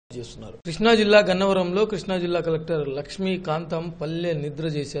చేస్తున్నారు. కృష్ణా జిల్లా గన్నవరంలో కృష్ణా జిల్లా కలెక్టర్ లక్ష్మి కాంతం పల్లె నిద్ర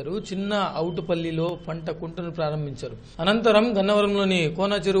చేశారు. చిన్న అవుటుపల్లిలో పంట కుంటను ప్రారంభించారు. అనంతరం గన్నవరంలోని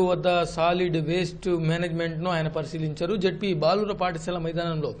కోన చెరువు వద్ద సాలిడ్ వేస్ట్ మేనేజ్మెంట్ ను ఆయన పరిశీలించారు. జడ్పీ బాలుర పాఠశాల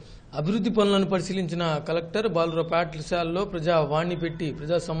మైదానంలో అభివృద్ధి పనులను పరిశీలించిన కలెక్టర్ బాలుర పాఠశాలలో ప్రజావాణి పెట్టి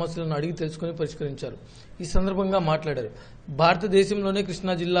ప్రజా సమస్యలను అడిగి తెలుసుకుని పరిష్కరించారు. ఈ సందర్భంగా మాట్లాడారు. భారతదేశంలోనే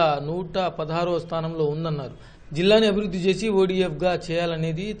కృష్ణా జిల్లా 116వ స్థానంలో ఉందన్నారు. జిల్లాని అభివృద్ధి చేసి ఓడీఎఫ్ గా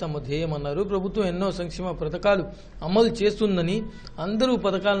చేయాలనేది తమ ధ్యేయమన్నారు. ప్రభుత్వం ఎన్నో సంక్షేమ పథకాలు అమలు చేస్తుందని, అందరూ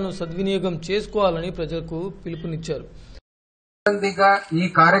పథకాలను సద్వినియోగం చేసుకోవాలని ప్రజలకు పిలుపునిచ్చారు. ఈ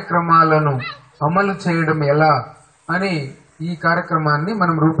కార్యక్రమాలను అమలు చేయడం ఎలా అని ఈ కార్యక్రమాన్ని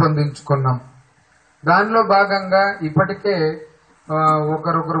మనం రూపొందించుకున్నాం. దానిలో భాగంగా ఇప్పటికే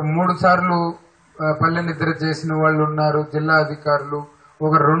ఒకరొకరు 3 సార్లు పల్లె నిద్ర చేసిన వాళ్ళు ఉన్నారు. జిల్లా అధికారులు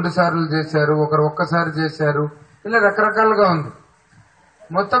ఒకరు 2 సార్లు చేశారు, ఒకరు ఒక్కసారి చేశారు. ఇలా రకరకాలుగా ఉంది.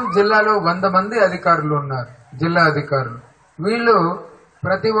 మొత్తం జిల్లాలో 100 మంది అధికారులు ఉన్నారు, జిల్లా అధికారులు. వీళ్ళు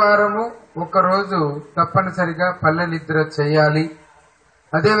ప్రతి వారము ఒకరోజు తప్పనిసరిగా పల్లె నిద్ర చేయాలి.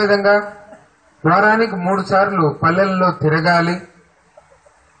 అదేవిధంగా వారానికి 3 సార్లు పల్లెల్లో తిరగాలి.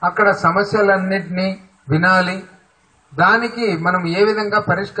 అక్కడ సమస్యలన్నింటినీ వినాలి. దానికి మనం ఏ విధంగా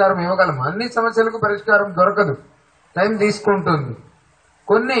పరిష్కారం ఇవ్వగలం. అన్ని సమస్యలకు పరిష్కారం దొరకదు, టైం తీసుకుంటుంది.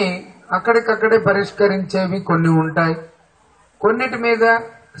 కొన్ని అక్కడికక్కడే పరిష్కరించేవి కొన్ని ఉంటాయి. కొన్నిటి మీద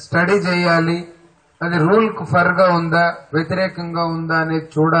స్టడీ చేయాలి. అది రూల్ కు ఫర్గా ఉందా, వ్యతిరేకంగా ఉందా అనేది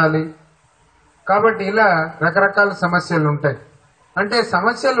చూడాలి. కాబట్టి ఇలా రకరకాల సమస్యలు ఉంటాయి. అంటే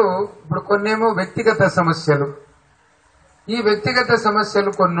సమస్యలు ఇప్పుడు కొన్నేమో వ్యక్తిగత సమస్యలు, ఈ వ్యక్తిగత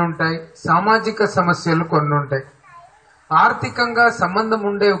సమస్యలు కొన్ని ఉంటాయి. సామాజిక సమస్యలు కొన్ని ఉంటాయి. ఆర్థికంగా సంబంధం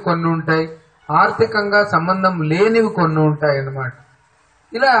ఉండేవి కొన్ని ఉంటాయి. ఆర్థికంగా సంబంధం లేనివి కొన్ని ఉంటాయి అన్నమాట.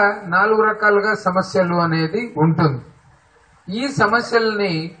 ఇలా 4 రకాలుగా సమస్యలు అనేది ఉంటుంది. ఈ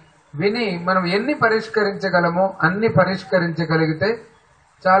సమస్యల్ని విని మనం ఎన్ని పరిష్కరించగలమో అన్ని పరిష్కరించగలిగితే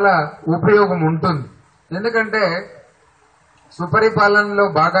చాలా ఉపయోగం ఉంటుంది. ఎందుకంటే సుపరిపాలనలో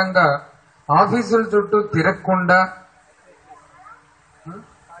భాగంగా ఆఫీసుల చుట్టూ తిరగకుండా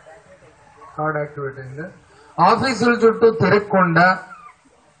ఆఫీసుల చుట్టూ తిరగకుండా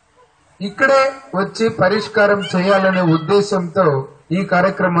ఇక్కడే వచ్చి పరిష్కారం చేయాలనే ఉద్దేశంతో ఈ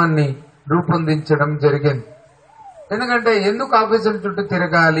కార్యక్రమాన్ని రూపొందించడం జరిగింది. ఎందుకంటే ఎందుకు ఆఫీసుల చుట్టూ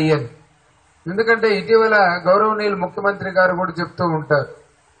తిరగాలి అని, ఎందుకంటే ఇటీవల గౌరవనీయులు ముఖ్యమంత్రి గారు కూడా చెప్తూ ఉంటారు,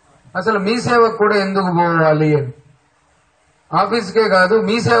 అసలు మీ సేవకు కూడా ఎందుకు పోవాలి అని. ఆఫీస్కే కాదు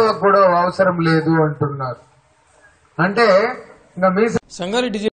మీ సేవకు కూడా అవసరం లేదు అంటున్నారు. అంటే ఇంకా మీ సంగారెడ్డి